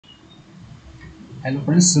Hello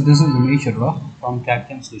friends, so this is Umesh from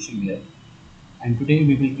CAD/CAM Social Media, and today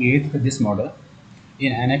we will create this model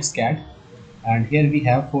in NXCAD. And here we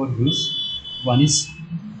have four views. One is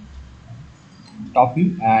top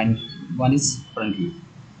view and one is front view.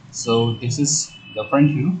 So this is the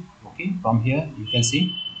front view. Okay, from here you can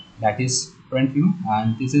see that is front view,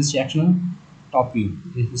 and this is sectional top view.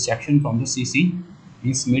 This is section from the CC,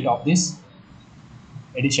 means mid of this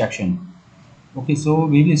edge section. Okay, so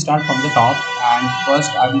we will start from the top, and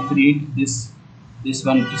first I will create this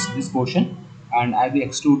portion, and I will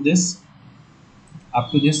extrude this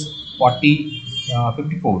up to this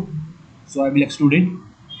 54. So I will extrude it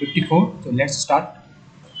 54. So let's start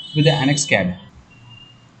with the annex CAD.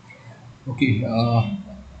 Okay,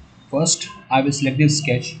 first I will select this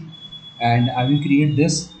sketch, and I will create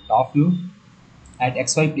this top view at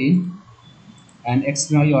XY plane and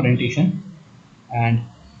XY orientation. And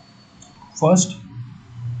first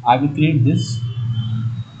I will create this,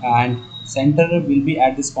 and center will be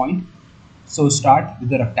at this point. So start with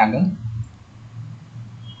the rectangle,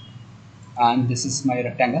 and this is my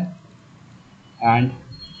rectangle, and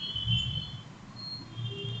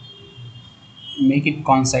make it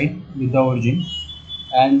coincide with the origin,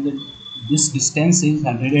 and this distance is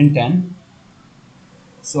 110.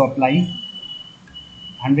 So apply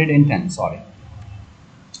 110, sorry,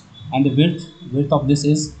 and the width of this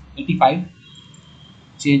is 85.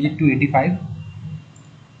 Change it to 85,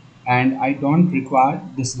 and I don't require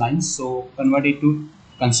this line, so convert it to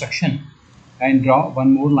construction and draw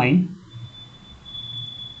one more line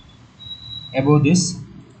above this.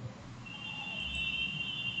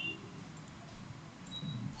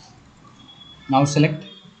 Now select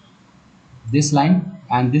this line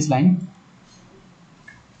and this line.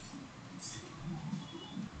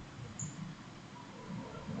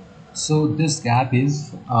 So this gap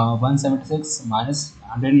is 176 minus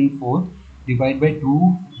 104 divided by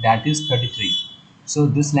 2, that is 33. So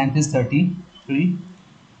this length is 33,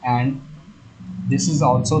 and this is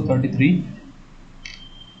also 33,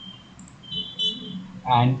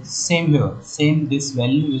 and same here, same, this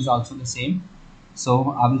value is also the same.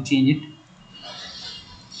 So I will change it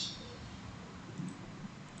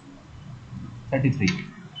 33.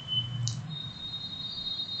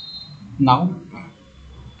 Now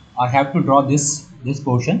I have to draw this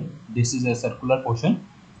portion. This is a circular portion,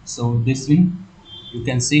 so this will, you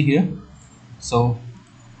can see here. So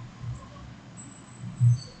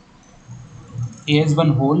here is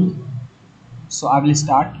one hole, so I will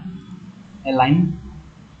start a line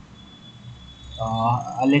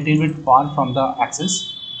a little bit far from the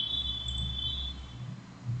axis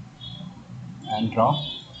and draw.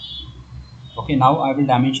 Okay, now I will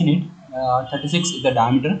dimension it. 36 is the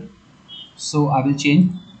diameter, so I will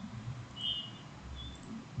change.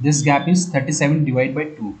 This gap is 37 divided by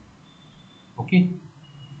 2. Okay,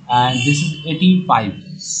 and this is 85,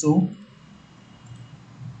 so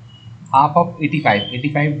half of 85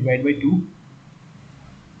 divided by 2,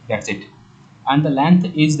 that's it. And the length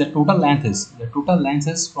is, the total length is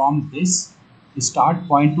from this start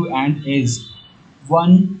point to end is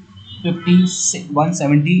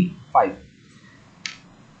 175.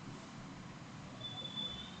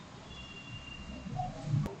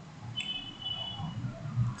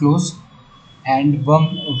 Close, and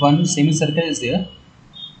one semicircle is there,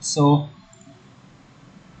 so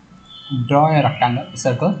draw a rectangle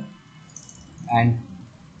circle and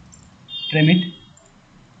trim it.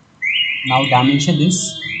 Now dimension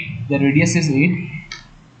this, the radius is 8,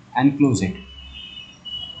 and close it.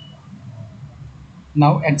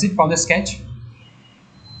 Now exit from the sketch,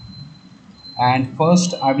 and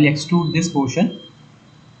first I will extrude this portion.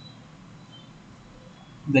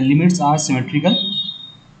 The limits are symmetrical,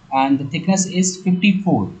 and the thickness is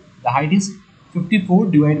 54. The height is 54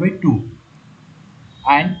 divided by 2,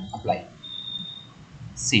 and apply.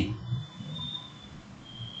 See.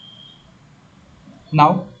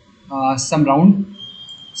 Now some round,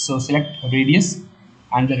 so select radius,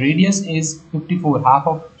 and the radius is 54. Half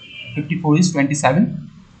of 54 is 27.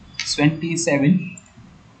 27.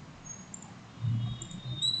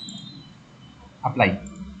 Apply.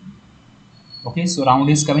 Okay, so round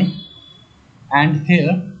is coming, and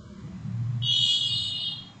here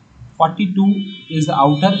 42 is the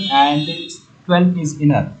outer and 12 is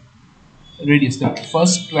inner radius. The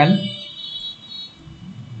first 12,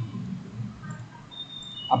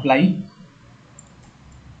 apply,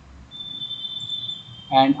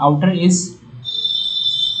 and outer is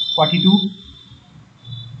 42,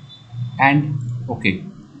 and okay.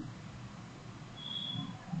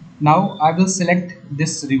 Now I will select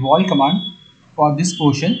this revolve command for this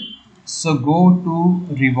portion. So go to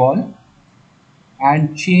revolve,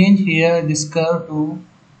 and change here this curve to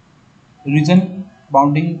region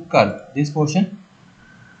bounding curve, this portion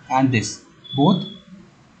and this both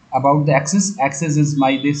about the axis is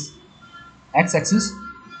my this x-axis.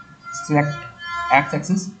 Select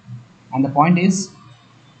x-axis and the point is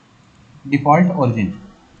default origin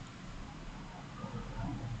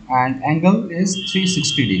and angle is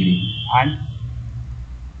 360 degree and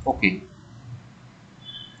okay.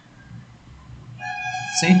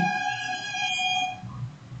 See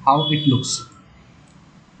how it looks.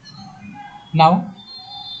 Now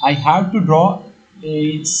I have to draw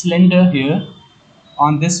a cylinder here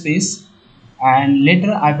on this face and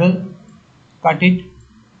later I will cut it.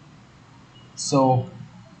 So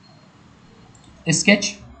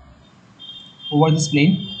sketch over this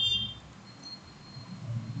plane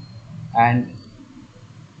and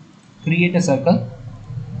create a circle,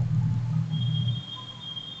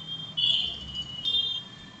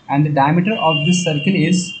 and the diameter of this circle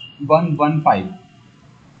is 115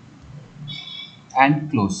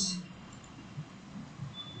 and close.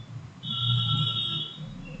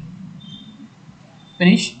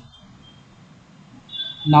 Finish.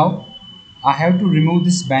 Now I have to remove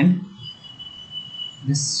this band,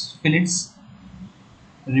 this fillets,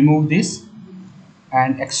 remove this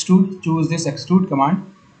and extrude. Choose this extrude command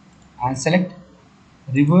and select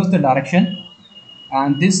reverse the direction,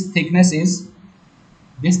 and this thickness is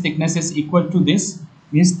equal to this,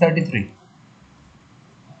 means 33,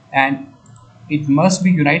 and it must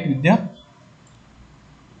be unite with the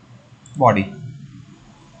body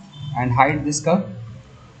and hide this curve.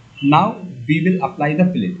 Now we will apply the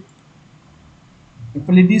fillet. The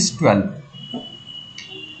fillet is 12.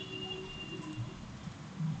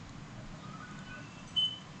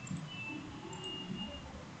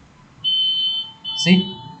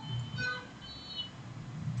 See,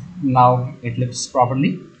 now it looks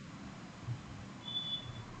properly.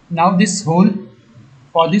 Now this hole,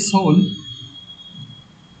 for this hole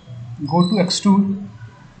go to extrude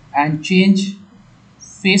and change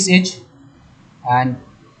face edge, and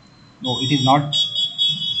no, it is not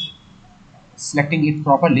selecting it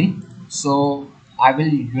properly, so I will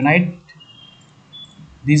unite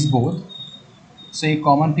these both, so a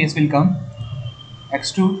common face will come,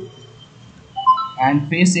 extrude and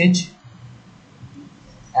face edge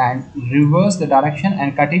and reverse the direction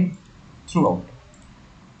and cut it throughout.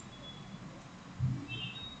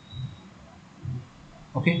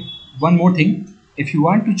 Okay, one more thing, if you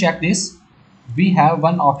want to check this, we have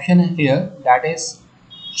one option here, that is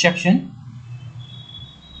section.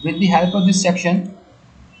 With the help of this section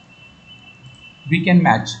we can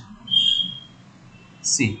match.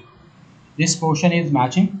 See, this portion is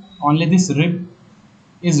matching, only this rib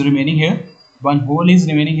is remaining here, one hole is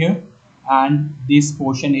remaining here, and this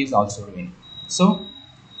portion is also remaining. So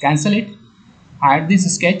cancel it, hide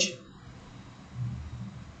this sketch,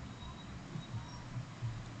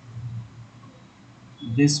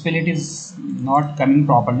 this fillet is not coming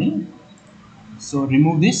properly, so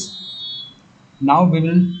remove this. Now we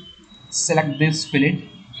will select this fillet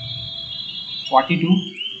 42.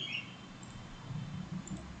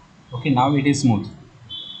 Okay, now it is smooth.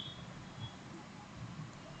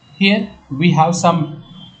 Here we have some,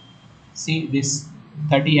 see this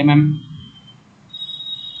 30 mm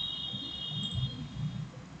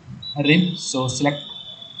rib, so select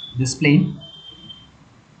this plane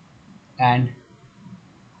and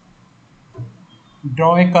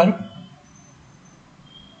draw a curve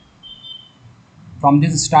from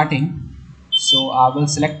this starting. So I will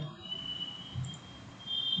select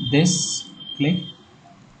this, click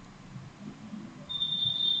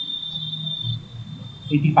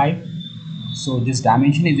 85, so this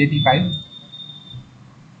dimension is 85,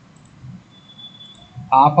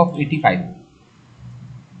 half of 85,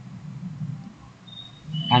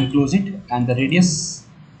 and close it, and the radius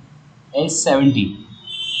is 70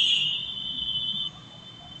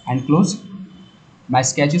 and close. My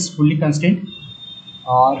sketch is fully constant,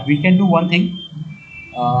 or we can do one thing,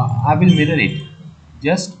 I will mirror it.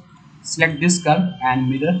 Just select this curve and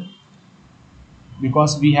mirror,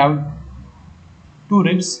 because we have two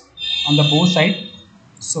ribs on the both side.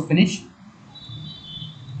 So finish,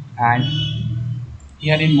 and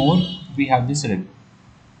here in more we have this rib,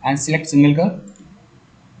 and select single curve.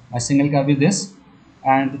 My single curve is this,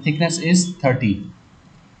 and the thickness is 30,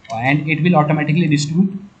 and it will automatically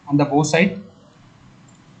distribute on the both side,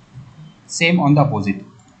 same on the opposite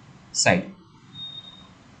side.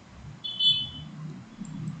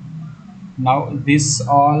 Now this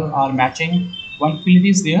all are matching, one fillet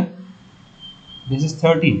is there, this is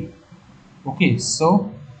 13. Okay,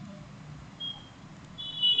 so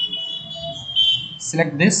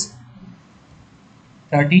select this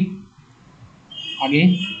 30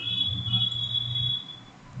 again.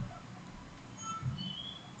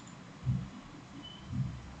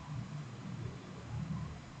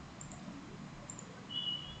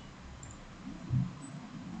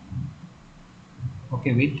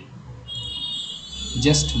 Okay, wait,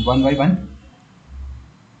 just one by one.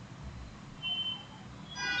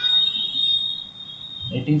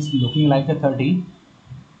 It is looking like a 30.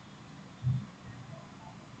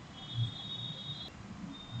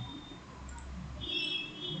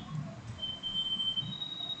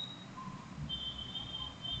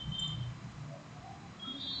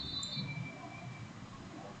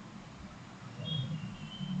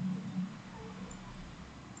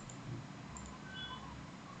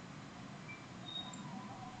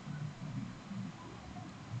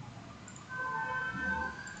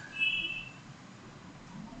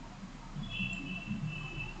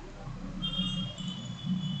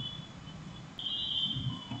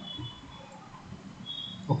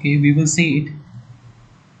 Okay, we will see it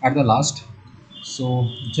at the last. So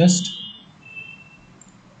just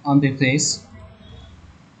on the face,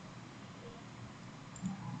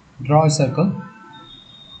 draw a circle.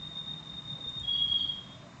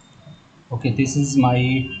 Okay, this is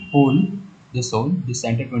my hole, this hole, this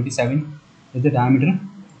center 27 is the diameter.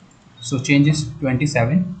 So change is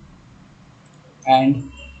 27,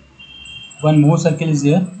 and one more circle is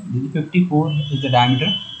there. This is 54 is the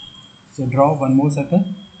diameter. So draw one more circle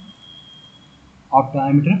of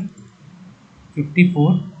diameter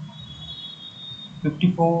 54.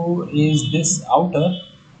 54 is this outer,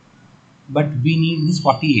 but we need this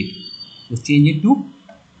 48. So change it to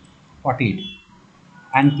 48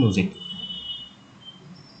 and close it.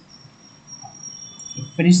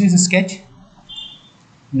 Finish this sketch.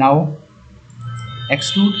 Now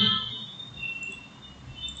extrude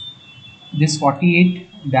this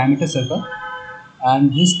 48 diameter circle,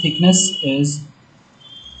 and this thickness is,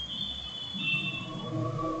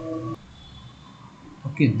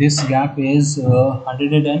 okay, this gap is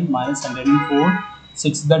 110 minus 104,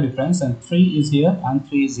 6 is the difference, and 3 is here and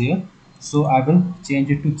 3 is here. So I will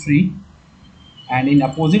change it to 3, and in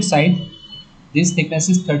opposite side this thickness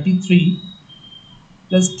is 33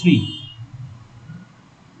 plus 3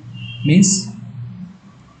 means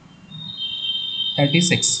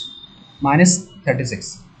 36 minus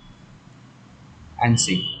 36, and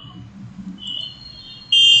see.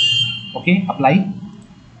 Okay, apply.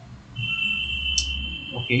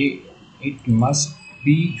 Okay, it must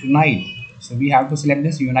be unite, so we have to select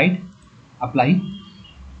this unite, apply,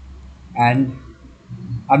 and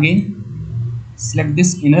again select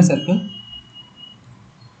this inner circle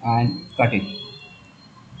and cut it.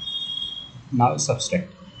 Now subtract.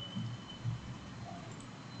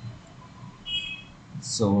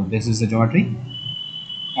 So this is the geometry,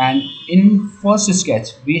 and in first sketch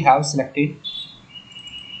we have selected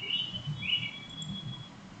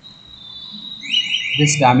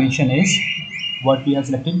this dimension is what we have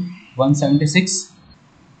selected, 176.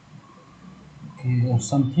 Okay,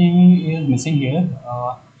 something is missing here.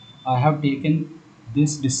 I have taken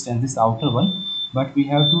this distance, this outer one, but we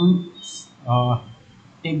have to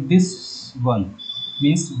take this one,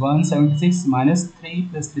 means 176 minus 3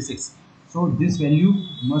 plus 36. So this value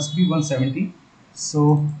must be 170.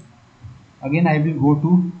 So again I will go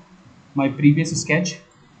to my previous sketch,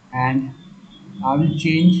 and I will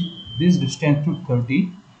change this distance to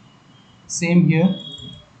 30. Same here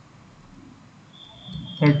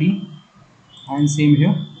 30, and same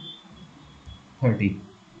here 30,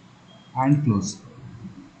 and close.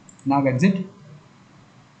 Now exit.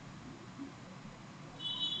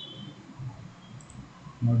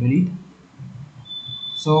 Now delete.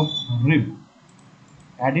 So rib,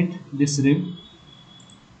 edit this rib.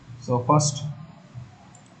 So first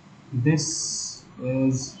this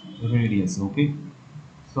is radius. Okay,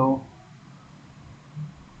 so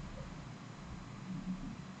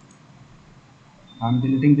I'm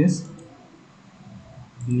deleting this,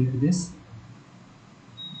 delete this,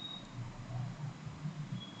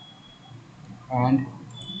 and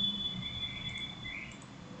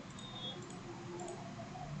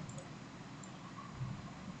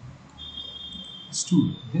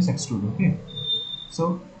extrude this, extrude. Okay,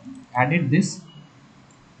 so added this,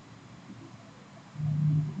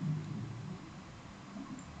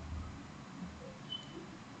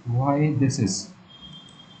 why this is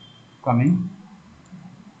coming.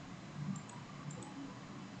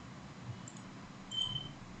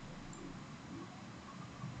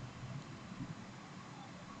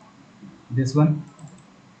 This one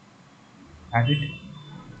added,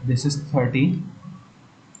 this is 30,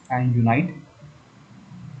 and unite.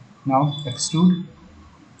 Now extrude,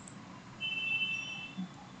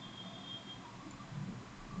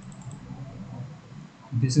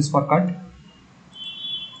 this is for cut.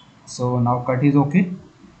 So now cut is okay,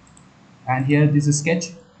 and here this is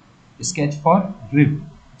sketch for rib.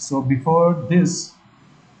 So before this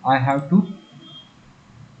I have to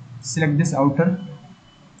select this outer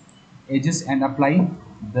edges and apply.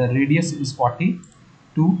 The radius is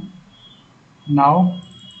 42. Now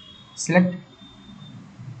select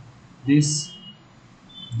this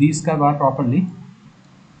these curve are properly,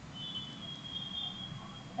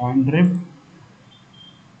 and rib,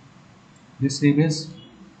 this rib is,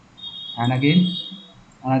 and again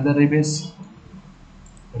another rib is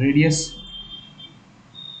radius,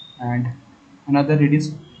 and another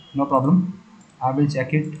radius, no problem. I will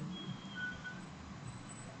check it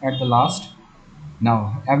at the last.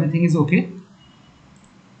 Now everything is okay.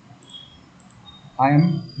 I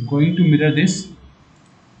am going to mirror this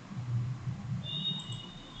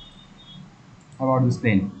about this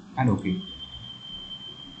plane, and okay.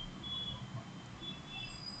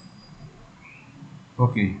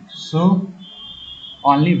 Okay, so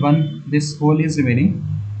only one, this hole is remaining.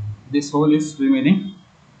 This hole is remaining.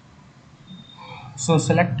 So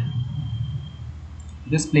select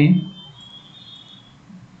this plane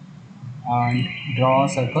and draw a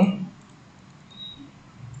circle,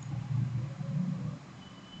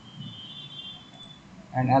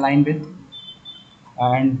 and align with,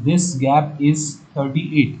 and this gap is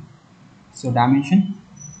 38. So dimension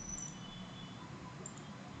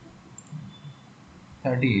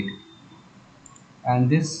 38, and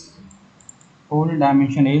this whole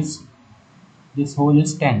dimension is, this hole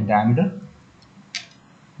is 10 diameter.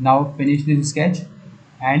 Now finish this sketch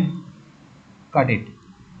and cut it.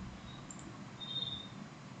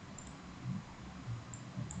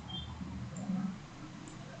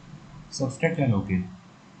 Subtract and okay.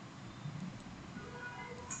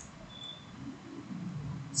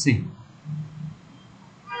 See,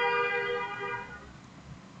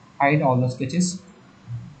 hide all the sketches.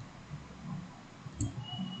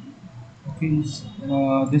 Okay,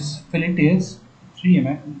 this fillet is 3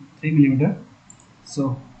 millimeter.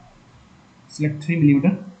 So select 3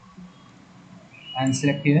 millimeter and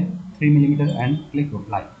select here 3 millimeter and click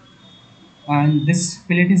apply. And this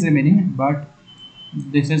fillet is remaining, but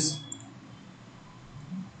this is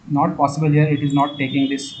not possible here. It is not taking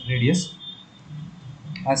this radius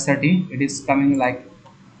as 30. It is coming like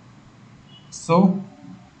so.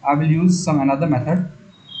 I will use some another method.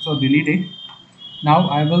 So delete it. Now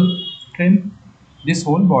I will trim this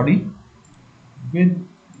whole body with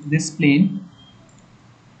this plane,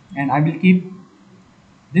 and I will keep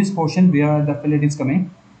this portion where the fillet is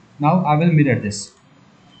coming. Now I will mirror this.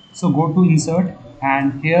 So go to insert,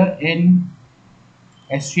 and here in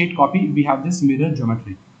S-sheet copy we have this mirror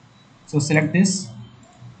geometry. So select this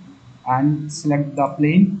and select the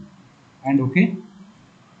plane and okay.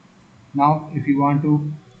 Now if you want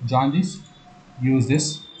to join this, use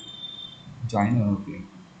this join, okay.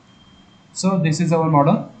 So this is our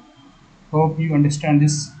model. Hope you understand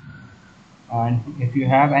this, and if you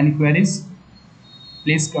have any queries,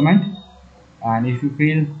 please comment. And if you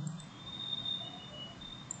feel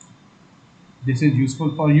this is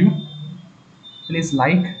useful for you, please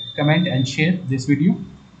like, comment and share this video.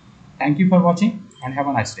 Thank you for watching and have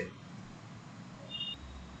a nice day.